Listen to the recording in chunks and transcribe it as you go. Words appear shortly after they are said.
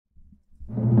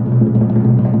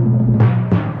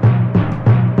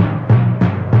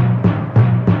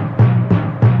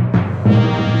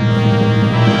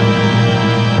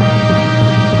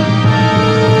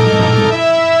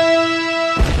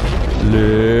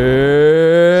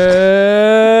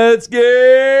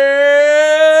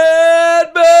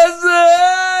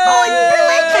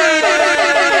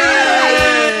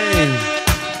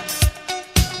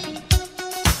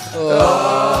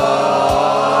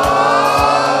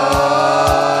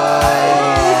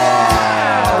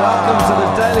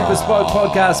Bespoke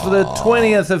podcast for the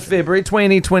 20th of February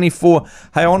 2024.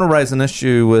 Hey, I want to raise an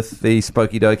issue with the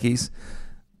Spokey Dokies,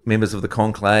 members of the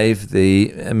Conclave,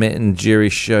 the Matt and Jerry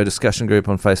Show discussion group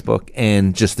on Facebook,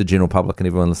 and just the general public and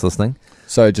everyone that's listening.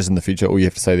 So just in the future, all you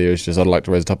have to say there is just, I'd like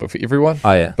to raise a topic for everyone.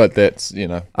 Oh, yeah. But that's,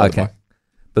 Okay.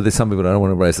 But there's some people I don't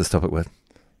want to raise this topic with.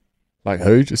 Like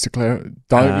who? Just to clarify.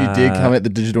 Don't you dare come at the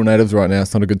digital natives right now.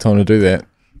 It's not a good time to do that.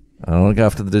 I don't want to go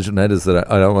after the digital natives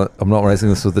I'm not raising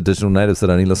this with the digital natives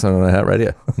that only listen on Heart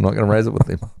Radio. I'm not going to raise it with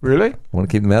them. Really? I want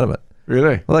to keep them out of it.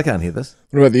 Really? Well, they can't hear this.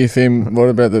 What about the FM? What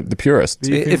about the purists?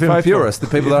 The FM purists, the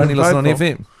people that only listen on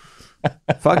FM.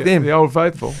 Fuck them. The old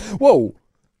faithful. Whoa.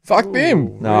 Fuck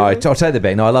them. No, I'll take that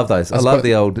back. No, I love those. I love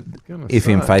the old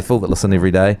FM faithful that listen every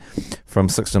day from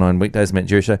 6 to 9 weekdays, Matt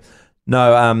Jerry Show.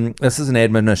 No, this is an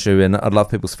admin issue and I'd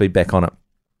love people's feedback on it.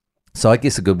 So I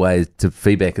guess a good way to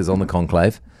feedback is on the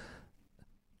Conclave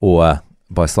or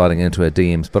by sliding into our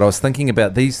DMs. But I was thinking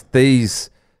about these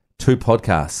two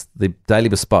podcasts, the Daily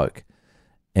Bespoke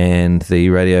and the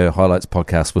Radio Highlights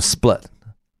podcast were split,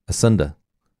 a cinder,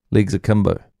 legs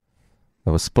akimbo.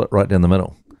 They were split right down the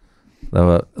middle. They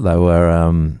were.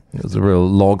 It was a real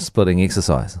log splitting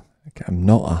exercise. Okay, I'm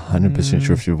not 100%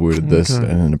 sure if you've worded this in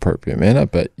an appropriate manner,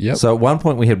 but yep. So at one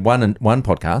point we had one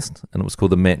podcast, and it was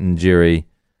called the Matt and Jerry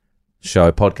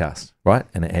Show podcast, right?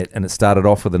 And it started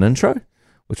off with an intro,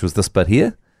 which was this bit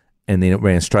here, and then it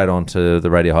ran straight on to the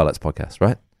Radio Highlights podcast,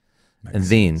 right? Makes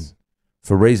sense.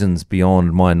 For reasons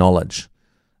beyond my knowledge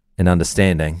and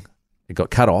understanding, it got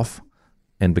cut off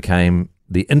and became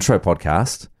the intro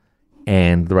podcast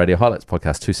and the Radio Highlights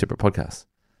podcast, two separate podcasts.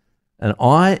 And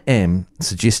I am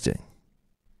suggesting,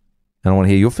 and I want to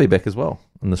hear your feedback as well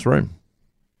in this room,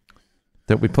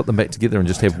 that we put them back together and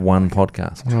just have one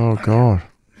podcast. Oh, God.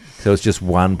 So it's just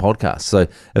one podcast. So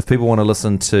if people want to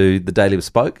listen to the Daily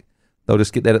Bespoke, they'll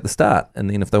just get that at the start. And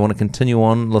then if they want to continue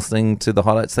on listening to the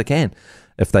highlights, they can.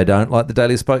 If they don't like the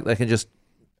Daily Bespoke, they can just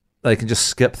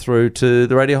skip through to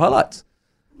the Radio Highlights.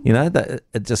 You know, that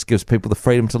it just gives people the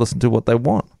freedom to listen to what they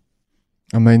want.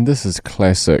 I mean, this is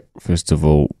classic, first of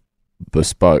all,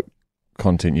 bespoke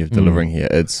content you're delivering here.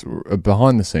 It's a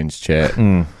behind-the-scenes chat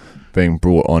being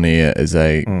brought on air as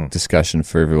a discussion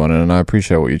for everyone, and I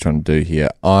appreciate what you're trying to do here.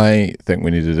 I think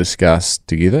we need to discuss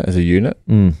together as a unit.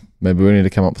 Maybe we need to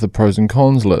come up with a pros and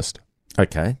cons list.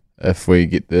 Okay. If we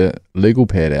get the legal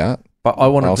pad out, but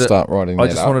I'll start writing that up.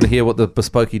 I just wanted to hear what the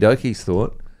Bespokey Dokies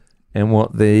thought and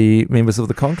what the members of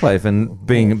the Conclave, and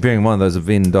bearing in mind those are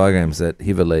Venn diagrams that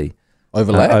heavily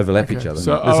overlap each other.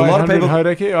 So there's a lot of people.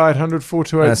 Hodaki, 800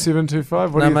 428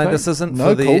 725. What do you think? This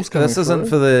isn't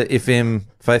for the FM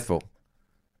faithful.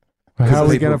 How are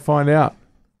we going to find out?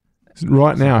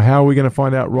 Right now, how are we going to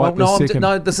find out this second?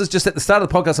 No, this is just at the start of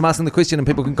the podcast. I'm asking the question and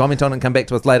people can comment on it and come back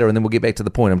to us later, and then we'll get back to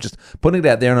the point. I'm just putting it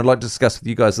out there, and I'd like to discuss with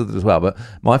you guys as well. But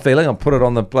my feeling, I'll put it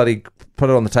on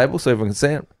the table so everyone can see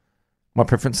it. My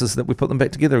preference is that we put them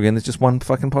back together again. There's just one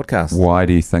fucking podcast. Why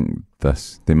do you think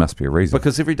this? There must be a reason.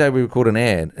 Because every day we record an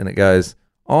ad and it goes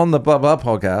on the blah blah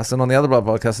podcast and on the other blah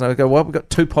podcast, and I go, well, we've got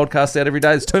 2 podcasts out every day.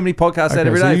 There's too many podcasts out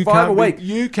every day. 5 a week.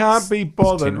 You can't be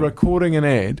bothered recording an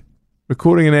ad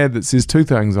that says 2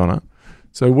 things on it.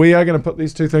 So we are going to put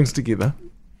these 2 things together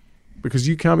because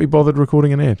you can't be bothered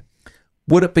recording an ad.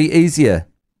 Would it be easier,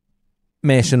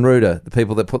 Mash and Ruda, the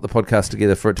people that put the podcast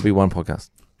together, for it to be one podcast?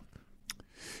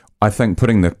 I think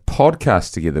putting the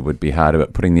podcast together would be harder,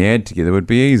 but putting the ad together would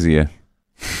be easier.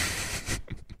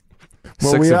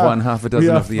 Well, 6 of one, half a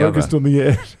dozen of the other. We are focused on the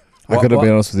ad. I got to be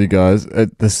honest with you guys.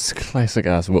 This is classic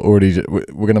us. We're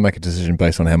going to make a decision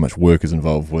based on how much work is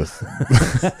involved with.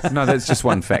 No, that's just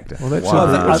one factor. Well,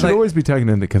 that should always be taken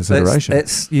into consideration.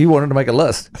 You wanted to make a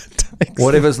list.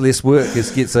 Whatever's less work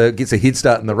gets a head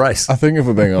start in the race. I think if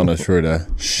we're being honest, Ruda,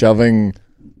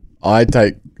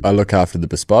 I look after the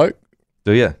bespoke.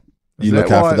 Do you? You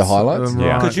look after the highlights?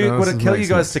 Yeah. Would it kill you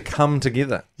guys to come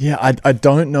together? Yeah, I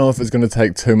don't know if it's going to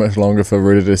take too much longer for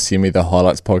Ruda to send me the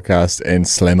highlights podcast and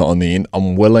slam it on the end.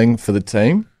 I'm willing for the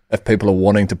team. If people are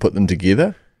wanting to put them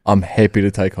together, I'm happy to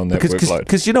take on that workload.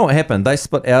 Because you know what happened? They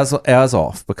split ours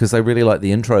off because they really liked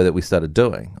the intro that we started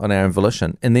doing on our own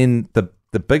volition. And then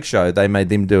the big show, they made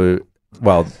them do,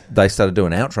 they started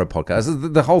doing outro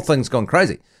podcasts. The whole thing's gone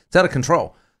crazy. It's out of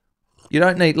control. You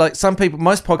don't need, like some people,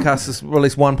 most podcasters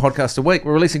release 1 podcast a week.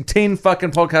 We're releasing 10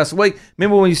 fucking podcasts a week.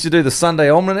 Remember when we used to do the Sunday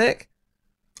Almanac?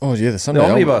 Oh, yeah, the Sunday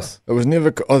Omnibus. It was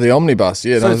never, the Omnibus,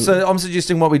 yeah. So I'm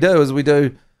suggesting what we do is we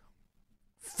do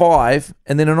 5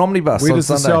 and then an Omnibus Where on does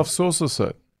Sunday. the self-sourcer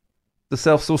sit? The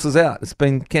self-sourcer's out. It's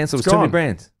been cancelled. It's too many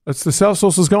brands. It's the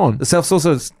self-sourcer's gone. The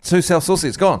self-sourcer, it's too self-sourcey.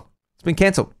 It's gone. It's been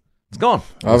cancelled. It's gone.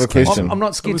 I have a question. I'm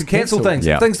not scared to cancel cancelled. things.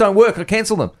 Yeah. If things don't work, I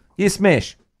cancel them. Yes,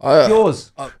 Smash.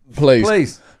 Yours.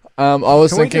 Please. I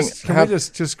was thinking... Can we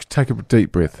just take a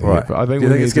deep breath here? Right. I think Do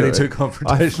you we think it's need getting to- too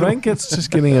confrontational? I think it's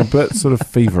just getting a bit sort of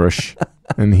feverish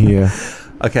in here.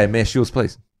 Okay, Mesh, yours,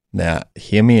 please. Now,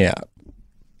 hear me out.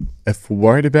 If we're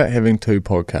worried about having 2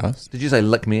 podcasts... Did you say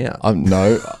lick me out?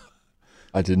 No,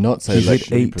 I did not say You lick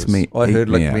said eat me. I heard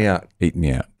eat lick me out. Eat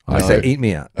me out. I No. say eat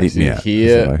me out. I Eat me said out. That's what I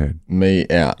hear heard. me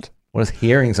out. What is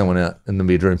hearing someone out in the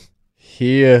bedroom?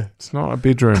 Hear... It's not a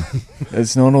bedroom.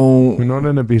 It's not all We're not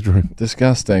in a bedroom.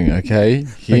 disgusting, okay?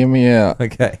 Hear me out.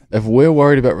 Okay. If we're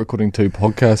worried about recording 2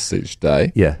 podcasts each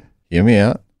day, Yeah. hear me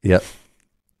out. Yep.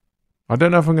 I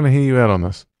don't know if I'm going to hear you out on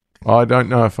this. I don't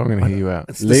know if I'm going to hear you out.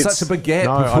 There's Let's- such a big gap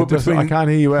No, between. I can't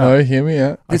hear you out. No, hear me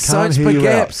out. There's I can't such hear big you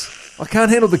out. gaps. I can't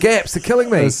handle the gaps. They're killing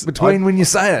me There's- between when you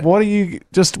say it. What do you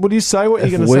say? What If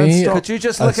you're going to we- say? Stop. Could you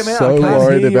just I'm lick him out? so I can't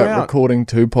worried hear you about out. recording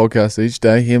 2 podcasts each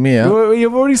day. Hear me out.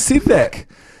 You've already said that.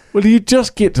 Well, you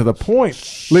just get to the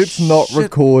point. Let's not Shit.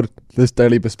 record this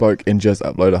Daily Bespoke and just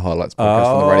upload a highlights podcast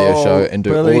on the radio show and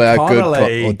do Billy all our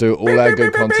Connolly.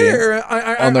 good content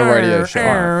on the radio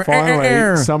show.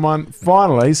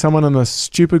 Finally, someone in the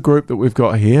stupid group that we've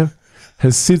got here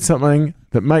has said something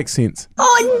that makes sense.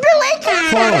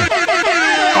 Finally.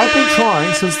 I've been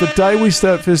trying since the day we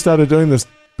first started doing this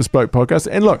Bespoke podcast.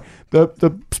 And look, the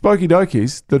Spokey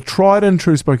Dokies, the tried and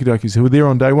true Spokey Dokies who were there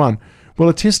on day one, will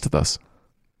attest to this.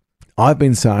 I've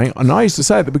been saying, and I used to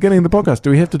say at the beginning of the podcast,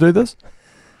 do we have to do this?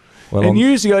 Well, And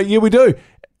years ago, yeah, we do.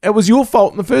 It was your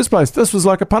fault in the first place. This was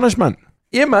like a punishment.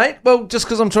 yeah, mate. Well, just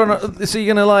because I'm trying to, so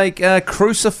you're going to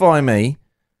crucify me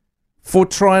for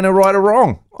trying to right a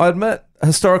wrong. I admit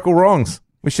historical wrongs.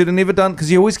 We should have never done, because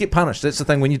you always get punished. That's the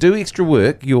thing. When you do extra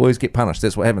work, you always get punished.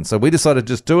 That's what happens. So we decided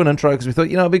to just do an intro because we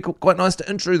thought, it'd be quite nice to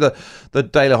intro the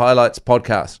Daily Highlights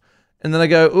podcast. And then I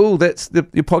go, oh,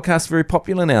 your podcast's very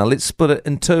popular now. Let's split it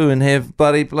in 2 and have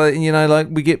bloody,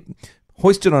 we get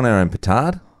hoisted on our own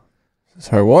petard.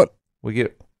 So what? We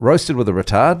get roasted with a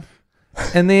retard.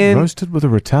 And then Roasted with a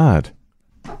retard.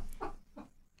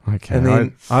 Okay. And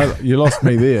then- you lost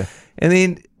me there. and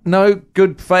then no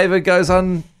good favour goes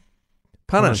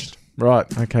unpunished.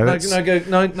 Right. Okay. No That's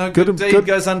good deed good-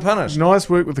 goes unpunished. nice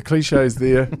work with the cliches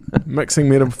there. Mixing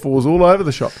metaphors all over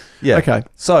the shop. Yeah. Okay.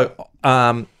 So,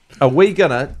 are we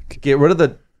gonna get rid of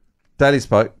the Daily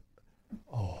Spoke,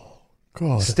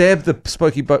 God. stab the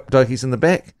Spokey Dokies in the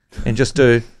back, and just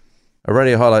do a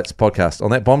Radio Highlights podcast?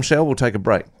 On that bombshell, we'll take a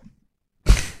break.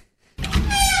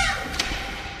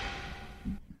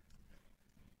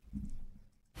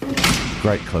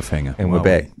 Great cliffhanger. And we're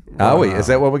back. Are we? Is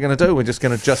that what we're going to do? We're just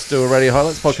going to do a Radio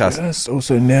Highlights podcast. Just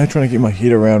also now trying to get my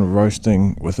head around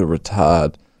roasting with a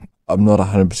retard. I'm not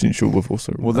 100% sure we've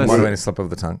also... Well, Might that's have been a slip of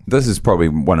the tongue. This is probably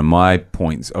one of my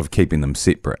points of keeping them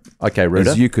separate. Okay, Is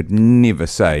Ruda. you could never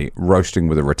say roasting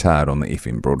with a retard on the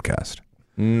FM broadcast.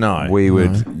 No.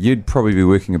 You'd probably be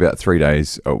working about 3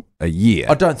 days a year.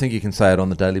 I don't think you can say it on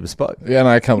the Daily Bespoke. Yeah, no,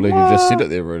 I can't believe you just said it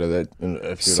there, Ruda.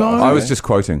 If you'd So- asked I me. was just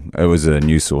quoting. It was a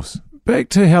news source. Back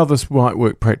to how this might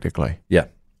work practically. Yeah.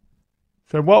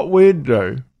 So what we'd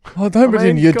do... Oh, don't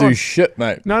pretend mean, you God. do shit,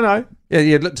 mate. No.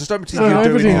 Yeah, look, just don't pretend No, you're doing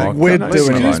everything- anything. we're No,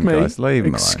 doing excuse it. me. Guys, leave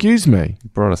him alone. Excuse me.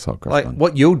 Brought us hot, Like,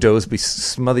 what you'll do is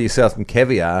smother yourself in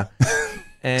caviar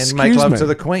and make Excuse love me. to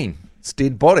the Queen. It's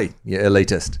dead body, you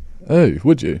elitist. Oh,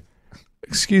 would you?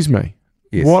 Excuse me.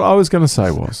 Yes. What I was going to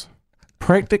say was,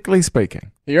 practically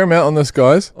speaking... Hear him out on this,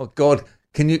 guys. Oh, God.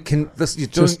 You're Just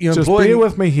employing, bear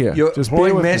with me here. You're Just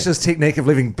employing bear with me. Mash's technique of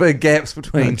leaving big gaps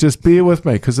between. Just bear with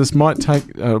me, because this might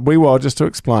take a wee while just to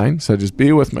explain. So just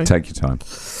bear with me. Take your time.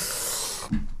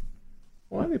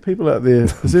 Why are there people out there?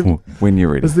 When you're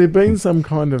ready. Has there been some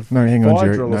kind of No, hang on, fire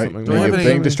Jerry. drill or No, something? Do we have you're any-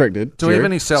 being distracted. Do we have Jerry.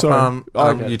 any self-harm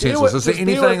Okay. utensils? Is there Just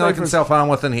bear with anything me I for can a- self-harm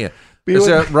with in here? Bear Is with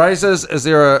there razors? Is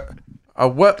there a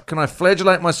whip? Can I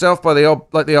flagellate myself by the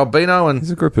albino and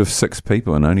There's a group of 6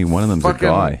 people and only one of them's a Fucking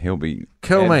guy. He'll be...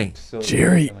 kill me?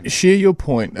 Jerry, share your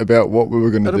point about what we were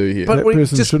going to do here. but That we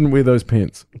person just- shouldn't wear those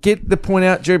pants. Get the point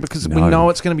out, Jerry, because we No. know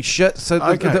it's going to be shit. So,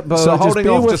 Okay, but so just holding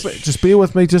bear off, with me. Just bear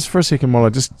with me just for a second while I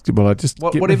just get my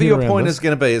whatever head your around point this. is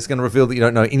going to be, it's going to reveal that you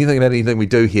don't know anything about anything we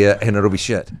do here, and it'll be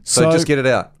shit. So So- just get it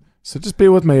out. So just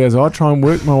bear with me as I try and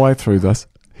work my way through this.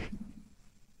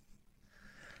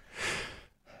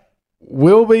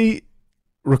 We'll be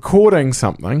recording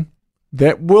something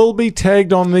that will be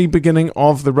tagged on the beginning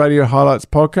of the Radio Highlights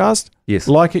podcast, Yes.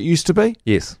 like it used to be.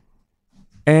 Yes.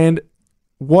 And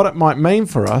what it might mean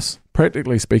for us,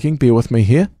 practically speaking, bear with me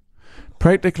here,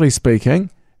 practically speaking,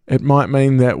 it might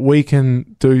mean that we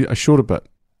can do a shorter bit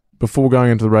before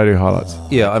going into the Radio Highlights.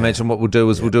 Yeah, I imagine what we'll do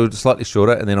is we'll do it slightly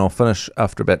shorter, and then I'll finish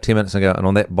after about 10 minutes and go, and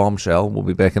on that bombshell, we'll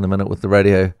be back in a minute with the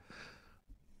Radio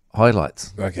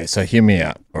highlights. Okay, so hear me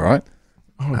out, all right?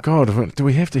 Oh, God, do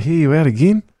we have to hear you out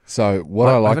again? So what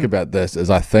I like about this is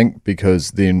I think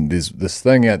because then there's this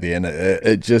thing out there and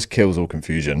it just kills all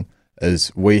confusion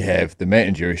is we have the Matt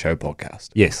and Jerry Show podcast.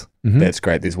 Yes. That's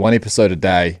great. There's one episode a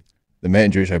day, the Matt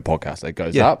and Jerry Show podcast. It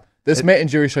goes up. This Matt and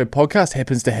Jerry Show podcast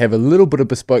happens to have a little bit of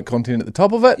bespoke content at the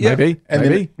top of it. Yeah.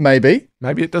 Maybe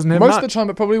it doesn't have Most much. of the time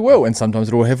it probably will. And sometimes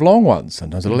it'll have long ones.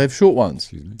 Sometimes it'll have short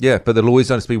ones. Yeah, but there'll always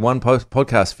just be one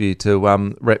podcast for you to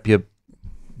wrap your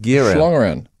gear Schlong around.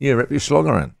 around. Yeah, wrap your schlong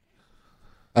around.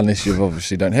 Unless you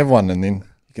obviously don't have one and then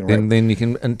you can wrap. Then you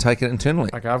can take it internally.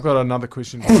 Okay, I've got another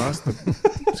question to ask.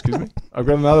 Excuse me. I've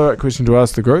got another question to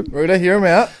ask the group. Ruda, hear him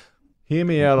out. Hear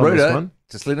me out on this one.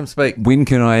 Just let him speak. When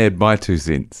can I add my 2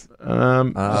 cents?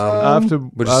 After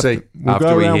we'll just see. We'll After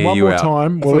go we around hear one you more out.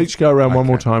 time. We'll each go around one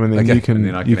more time, and then Okay. you can And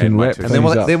then I you can can add my wrap 2 things And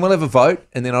cents. up. then we'll have a vote,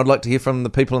 and then I'd like to hear from the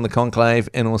people in the conclave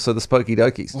and also the Spokey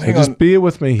Dokies. So Hang just on. bear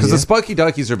with me here. Because the Spokey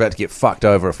Dokies are about to get fucked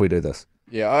over if we do this.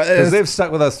 Yeah, Because they've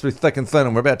stuck with us through thick and thin,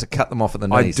 and we're about to cut them off at the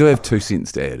I knees. do have 2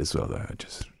 cents to add as well, though.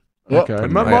 Okay, Put it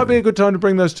them might out. be a good time to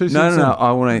bring those 2 cents No. in.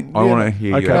 I want to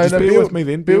hear Okay, you. just No, bear Bill- with me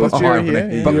then. Bill Bear with was me. Jerry behind here.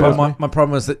 me. Yeah, But yeah. my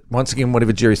problem is that, once again,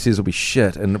 whatever Jerry says will be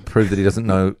shit and prove that he doesn't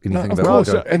know anything of about course.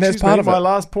 what And that's Excuse part me, of my it.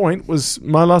 last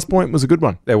point was a good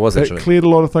one. It was It actually. cleared a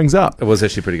lot of things up. It was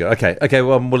actually pretty good. Okay,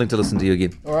 well, I'm willing to listen to you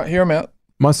again. All right, hear him out.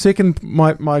 My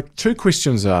 2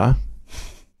 questions are: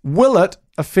 will it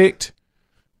affect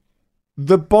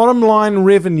the bottom line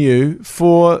revenue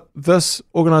for this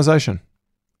organisation?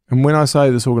 And when I say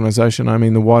this organisation, I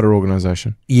mean the wider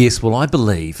organisation. Yes, well, I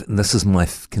believe, and this is my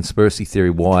conspiracy theory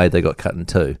why they got cut in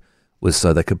two, was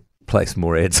so they could place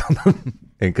more ads on them.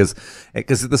 Because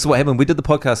this is what happened. We did the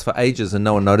podcast for ages and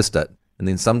no one noticed it. And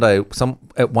then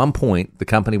at one point, the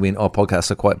company went,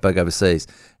 podcasts are quite big overseas.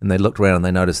 And they looked around and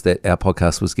they noticed that our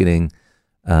podcast was getting,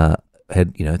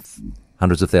 had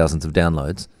hundreds of thousands of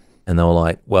downloads. And they were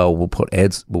like, well, we'll put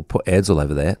ads all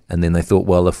over that. And then they thought,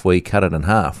 well, if we cut it in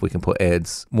half, we can put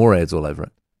more ads all over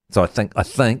it. So I think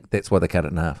that's why they cut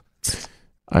it in half.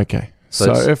 Okay.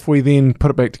 So So if we then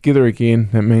put it back together again,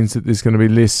 that means that there's going to be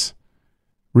less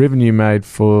revenue made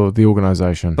for the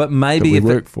organisation But that maybe we if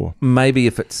work for.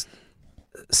 it's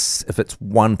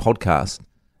one podcast,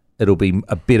 it'll be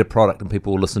a better product and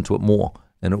people will listen to it more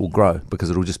and it will grow because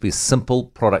it'll just be a simple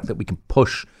product that we can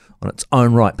push on its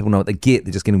own right. People know what they get.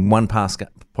 They're just getting one podcast,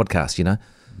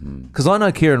 Because I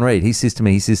know Kieran Reid. He says to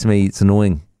me, it's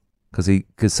annoying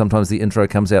because sometimes the intro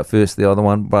comes out first, the other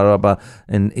one, blah, blah, blah,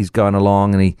 and he's going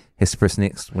along and he has to press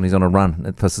next when he's on a run.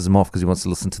 It pisses him off because he wants to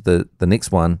listen to the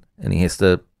next one and he has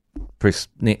to press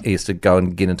he has to go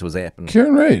and get into his app. And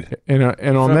Kieran Reid. And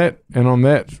on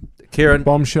that Kieran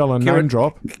bombshell and name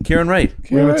drop, Kieran Reid.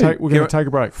 we're going to take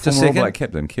a break. Just a Former All second. Black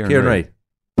captain, Kieran Kieran Reid.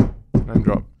 Reid.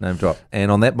 Name drop.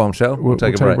 And on that bombshell, we'll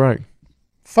take a break.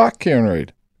 Fuck Kieran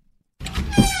Reid.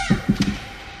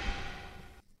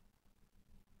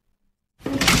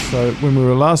 So when we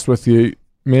were last with you,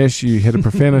 Mash, you had a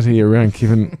profanity around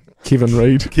Kevin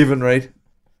Reid. Kevin Reid.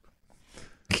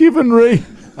 Kevin Reid.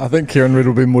 I think Kieran Reid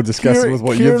will be more disgusted with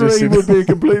what you've just Kieran said. Reid would be a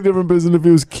completely different person if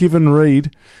he was Kevin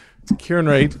Reid. Kieran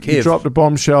Reid, you Kev. dropped a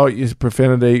bombshell, you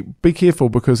profanity. Be careful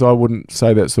because I wouldn't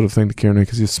say that sort of thing to Kieran Reid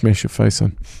because he'll smash your face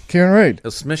in. Kieran Reid.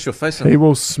 He'll smash your face He in.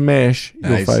 will smash No,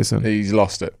 your he's- face in. He's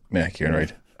lost it. Now, Kieran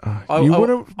Reid. You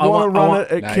wouldn't I want to want- run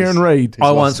it at No, Kieran he's- Reid. he's I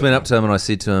lost once it. went up to him and I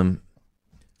said to him,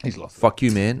 He's lost fuck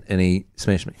you, man. And he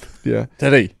smashed me. Yeah.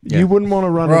 Did he? Yeah. You wouldn't want to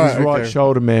run Right, at his right okay.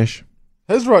 shoulder, Mash.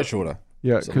 His right shoulder.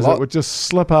 Yeah, It's a because lot. it would just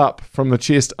slip up from the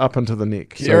chest up into the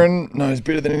neck. So- Kieran knows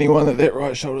better than anyone that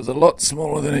right shoulder's a lot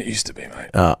smaller than it used to be, mate.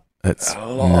 It's A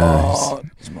lot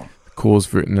smaller. cause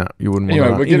for it. No, you wouldn't want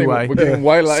Anyway, to. we're getting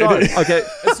way late. So, okay,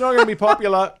 it's not going to be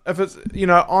popular if it's,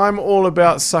 I'm all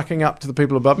about sucking up to the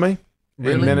people above me and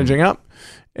Really? managing up.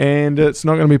 And it's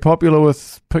not going to be popular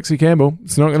with Pixie Campbell.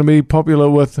 It's not going to be popular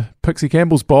with Pixie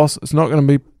Campbell's boss. It's not going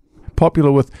to be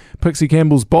popular with Pixie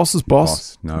Campbell's boss's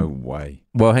boss. No way.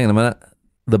 Well, hang on a minute.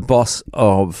 The boss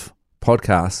of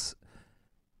podcasts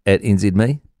at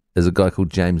NZME is a guy called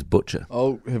James Butcher.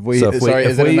 Oh, have we? So if sorry,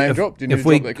 if is that a we- name if- drop? Do you need if to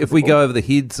we drop that if we quick go over the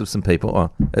heads of some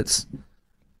people, it's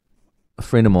a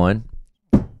friend of mine.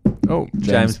 Oh,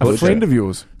 James a Butcher. friend of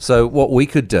yours. So what we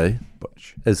could do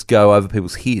is go over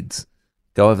people's heads,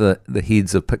 go over the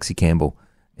heads of Pixie Campbell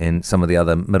and some of the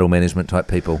other middle management type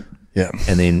people, Yeah.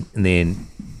 and then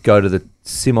go to the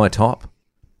semi-top,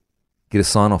 get a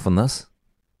sign off on this,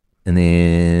 and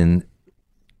then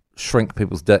shrink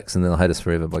people's dicks, and they'll hate us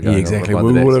forever by going over exactly.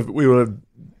 behind the backs. We would have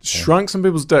shrunk some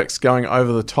people's dicks going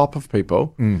over the top of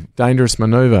people. Dangerous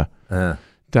maneuver.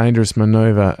 Dangerous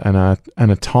maneuver in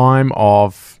a time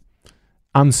of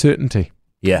uncertainty.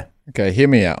 Yeah. Okay, hear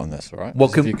me out on this, all right? Well,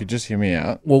 If you could just hear me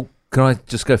out. Well, can I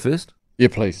just go first? Yeah,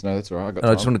 please. No, that's all right.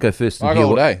 I just want to go first. And I hear got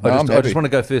all what, day. No, I I'm just happy. want to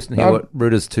go first and hear what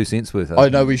Ruda's 2 cents worth. I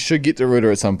know we should get to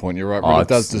Ruda at some point. You're right. Ruda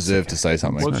does deserve to say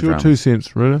something. What's no your drama. 2 cents,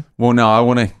 Ruda? Well, no, I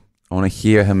want to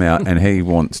hear him out, and he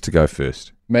wants to go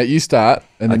first. Matt, you start,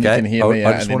 and then you can hear me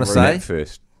out. I just and want to then Ruda. say. Matt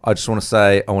first. I just want to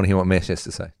say. I want to hear what Matt has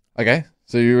to say. Okay,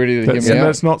 so you ready to hear me out?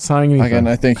 That's not saying anything. Okay,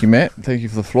 no, thank you, Matt. Thank you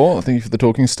for the floor. Thank you for the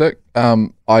talking stick.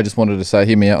 I just wanted to say,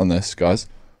 hear me out on this, guys.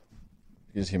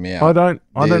 Just hear me out. I don't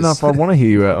know if I want to hear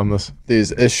you out on this.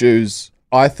 There's issues.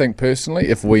 I think personally,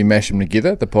 if we mash them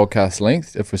together, the podcast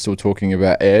length, if we're still talking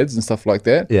about ads and stuff like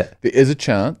that, Yeah. there is a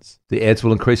chance The ads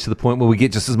will increase to the point where we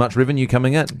get just as much revenue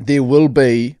coming in. there will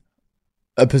be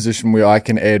a position where I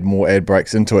can add more ad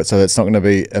breaks into it, so that's not going to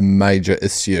be a major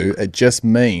issue. It just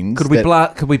means Could we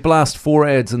that could we blast 4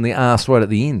 ads in the arse right at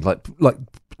the end? Like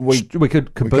we could we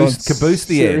got caboose the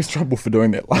serious ads. trouble for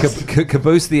doing that. Last.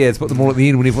 Caboose the ads, put them all at the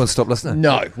end when everyone stopped listening.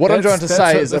 No, what I'm trying to That's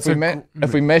say a- is if that's we a-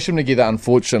 if we mash them together,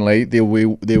 unfortunately, there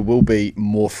will be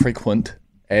more frequent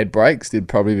ad breaks. There'd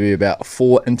probably be about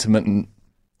 4 intermittent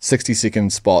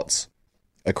 60-second spots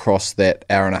across that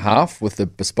hour and a half, with the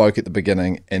bespoke at the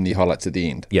beginning and the highlights at the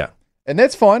end. Yeah. And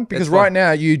that's fine, because That's fine. right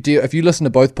now if you listen to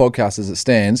both podcasts as it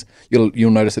stands, you'll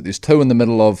notice that there's 2 in the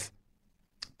middle of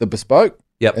the bespoke,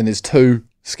 Yep. and there's 2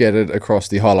 scattered across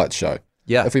the highlights show.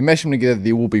 Yeah. If we mash them together,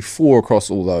 there will be 4 across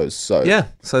all those. So Yeah.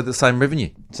 So the same revenue.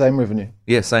 same revenue.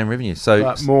 Yeah, same revenue. So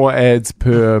But more ads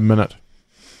per minute.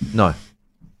 no.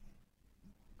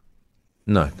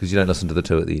 No, because you don't listen to the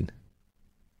 2 at the end.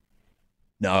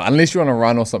 No, unless you're on a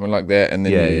run or something like that, and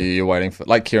then Yeah, you're waiting for,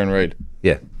 like Kieran Reid.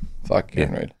 Yeah. Fuck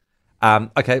Kieran Reid.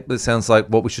 Okay, but it sounds like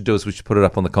what we should do is we should put it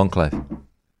up on the conclave,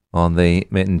 on the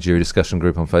Matt and Jerry discussion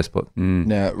group on Facebook.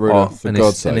 Now, Ruda, for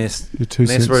God's sake. Your 2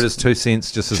 cents. Ruda's 2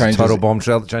 cents just as Changes- a total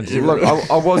bombshell that changes everything. Look,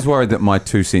 I was worried that my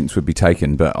 2 cents would be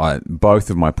taken, but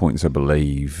both of my points, I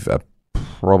believe, are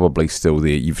probably still there.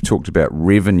 You've talked about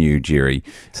revenue, Jerry.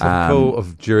 Typical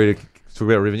of Jerry to talk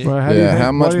about revenue. Well, how do you think- How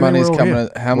why much do you think money is we're all coming? here?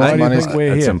 How Why much do you money is? think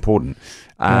we're It's here? important.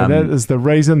 That is the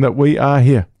reason that we are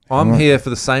here. I'm here for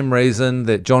the same reason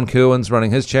that John Kerwin's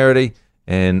running his charity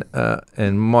and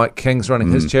Mike King's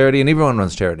running his charity, and everyone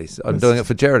runs charities. I'm doing it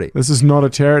for charity. This is not a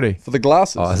charity. For the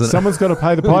glasses. Oh, isn't it? Someone's got to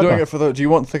pay the You're doing piper. it for the. Do you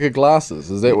want thicker glasses?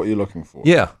 Is that what you're looking for?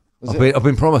 Yeah. I've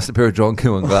been promised a pair of John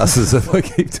Kerwin glasses if I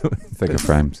keep doing it. Thicker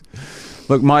frames.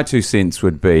 Look, my 2 cents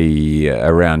would be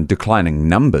around declining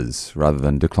numbers rather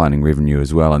than declining revenue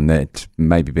as well, and that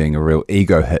maybe being a real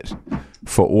ego hit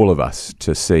for all of us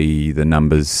to see the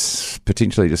numbers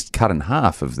potentially just cut in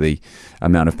half of the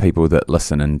amount of people that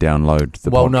listen and download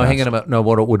the Well, podcast. no, hang on a minute. No,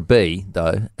 what it would be,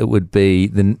 though, it would be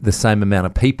the same amount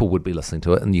of people would be listening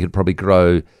to it, and you could probably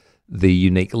grow the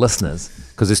unique listeners,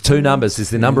 because there's 2 numbers. There's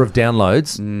the number of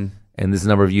downloads and there's the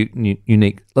number of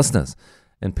unique listeners.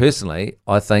 And personally,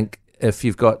 I think if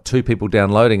you've got 2 people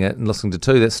downloading it and listening to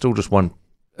 2, that's still just one.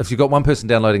 If you've got one person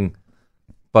downloading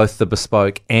both the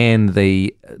Bespoke and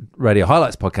the Radio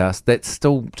Highlights podcast, that's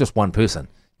still just one person.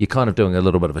 You're kind of doing a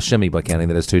little bit of a shimmy by counting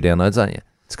that as 2 downloads, aren't you?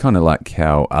 It's kind of like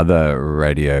how other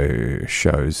radio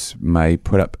shows may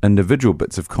put up individual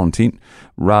bits of content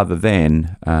rather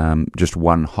than just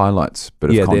one highlights bit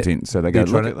of content. So they go,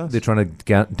 look at this. They're trying to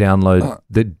download.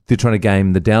 They're trying to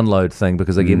game the download thing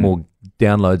because they get more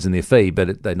downloads in their feed,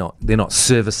 but they're not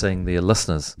servicing their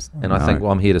listeners. And I think,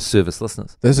 I'm here to service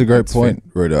listeners. That's a great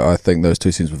point, Ruda. I think those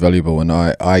 2 cents were valuable, and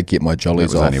I get my That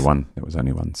jollies was off. only one. It was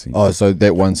only 1 cent. Oh, so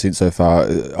that 1 cent so far,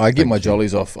 I get my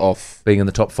jollies off. Being in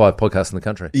the top 5 podcasts in the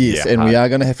country. Yes, Yeah, and we are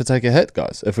going to have to take a hit,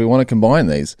 guys. If we want to combine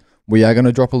these, we are going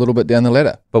to drop a little bit down the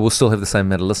ladder. But we'll still have the same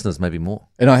amount of listeners, maybe more.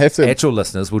 And I have to Actual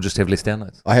listeners will just have less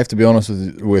downloads. I have to be honest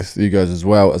with you guys as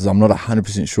well, as I'm not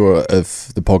 100% sure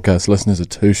if the podcast listeners are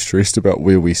too stressed about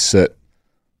where we sit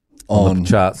On the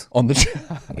charts. on the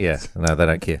chart. Yeah, no, they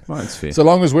don't care. Well, that's fair. So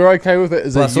long as we're okay with it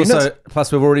as Plus, a unit.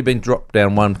 plus, we've already been dropped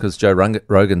down 1 because Joe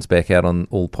Rogan's back out on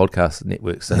all podcast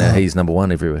networks, so now he's number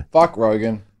 1 everywhere. Fuck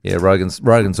Rogan. Yeah, Rogan's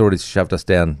already shoved us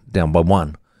down by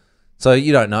 1. So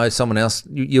you don't know someone else.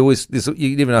 You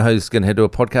never know who's going to do a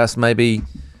podcast. Maybe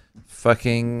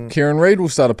fucking. Kieran Reid will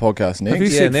start a podcast next. Have you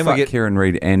Yeah, said and then we fuck get- Kieran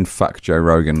Reid and fuck Joe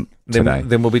Rogan today?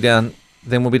 Then we'll be down.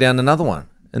 Then we'll be down another one,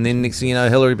 and then next thing you know,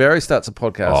 Hillary Barry starts a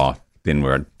podcast. Oh, then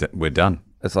we're done.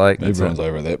 It's like Everyone's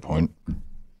over at that point.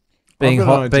 being I've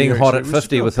got an hot, being idea, hot actually. at We should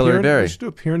 50 do a with Hillary parent- Barry. We should do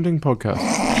a parenting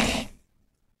podcast.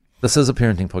 This is a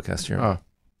parenting podcast, Jeremy. Oh.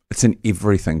 It's an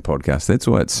everything podcast. That's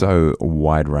why it's so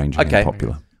wide ranging Okay. and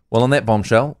popular. Well, on that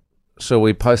bombshell, shall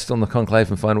we post on the conclave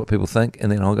and find what people think,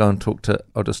 and then I'll go and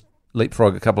I'll just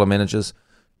leapfrog a couple of managers,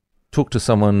 talk to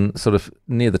someone sort of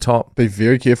near the top. Be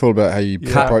very careful about how you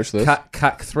approach this.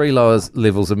 Cut 3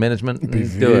 levels of management. Be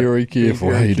and do it. very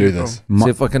careful how you do this. See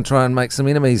if I can try and make some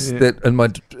enemies that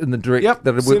in the direct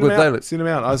that I work with daily. Send them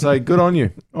out. I say, good on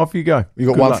you. Off you go. You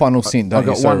got Good one luck. final cent, don't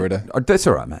you? Sorry, Rita. That's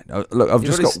all right, mate. Look, I've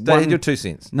just got They one. had your 2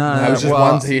 cents. No, it was just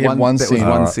one. He had one that cent. was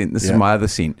one Alright. cent. This is my other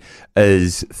cent.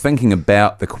 Is thinking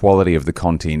about the quality of the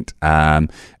content.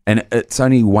 And it's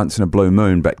only once in a blue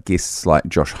moon, but guests like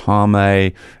Josh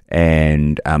Harmay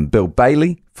and Bill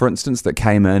Bailey, for instance, that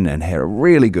came in and had a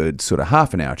really good sort of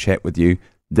half an hour chat with you,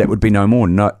 that would be no more.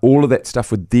 No, all of that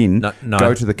stuff would then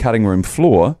go to the cutting room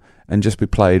floor and just be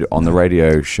played on the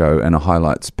radio show in a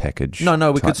highlights package.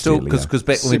 No, we could still, because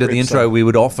back when we did the intro, we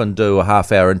would often do a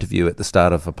half-hour interview at the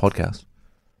start of a podcast.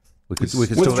 We could still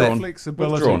Withdrawn.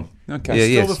 Flexibility. Withdrawn.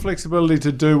 Okay. Yeah, Still the flexibility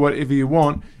to do whatever you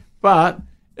want, but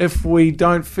if we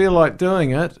don't feel like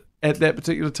doing it at that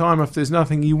particular time, if there's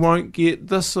nothing, you won't get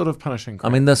this sort of punishing crap.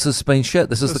 I mean, this has been shit.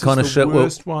 This is the kind of shit.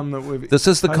 Worst one that we've. This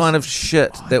is the kind of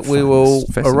shit that we will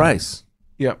erase.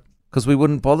 Yep. Because we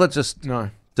wouldn't bother just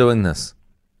doing this.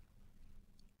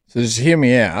 So just hear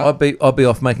me out. I'd be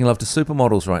off making love to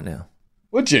supermodels right now.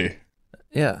 Would you?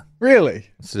 Yeah. Really?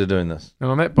 Instead of doing this.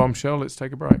 And on that bombshell, let's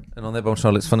take a break. And on that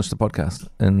bombshell, let's finish the podcast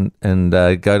and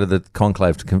go to the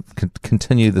conclave to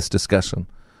continue this discussion.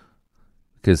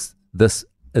 Because this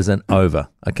isn't over,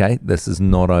 okay? This is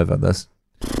not over. This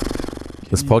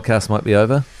podcast might be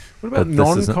over. What about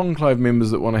non-conclave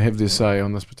members that want to have their say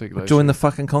on this particular Join issue? the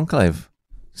fucking conclave.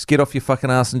 Just get off your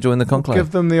fucking ass and join the conclave. Give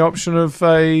them the option of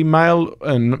a mail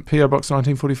in PO Box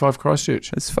 1945 Christchurch.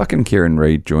 Has fucking Kieran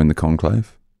Reid joined the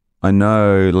conclave? I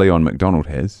know Leon McDonald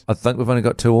has. I think we've only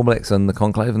got 2 All Blacks in the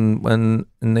conclave, and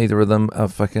neither of them are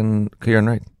fucking Kieran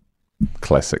Reid.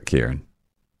 Classic Kieran.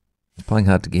 It's playing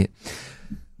hard to get.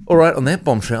 All right, on that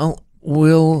bombshell,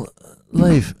 we'll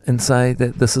leave and say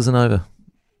that this isn't over.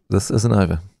 This isn't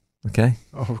over. Okay?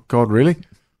 Oh, God, really?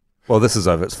 Well, this is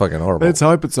over. It's fucking horrible. Let's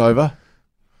hope it's over.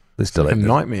 Let's delete A this.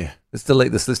 nightmare. Let's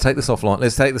delete this. Let's take this offline.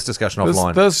 Let's take this discussion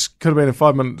offline. This could have been a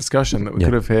 5-minute discussion that we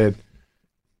could have had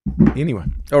anyway.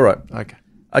 All right. Okay.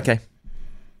 Okay.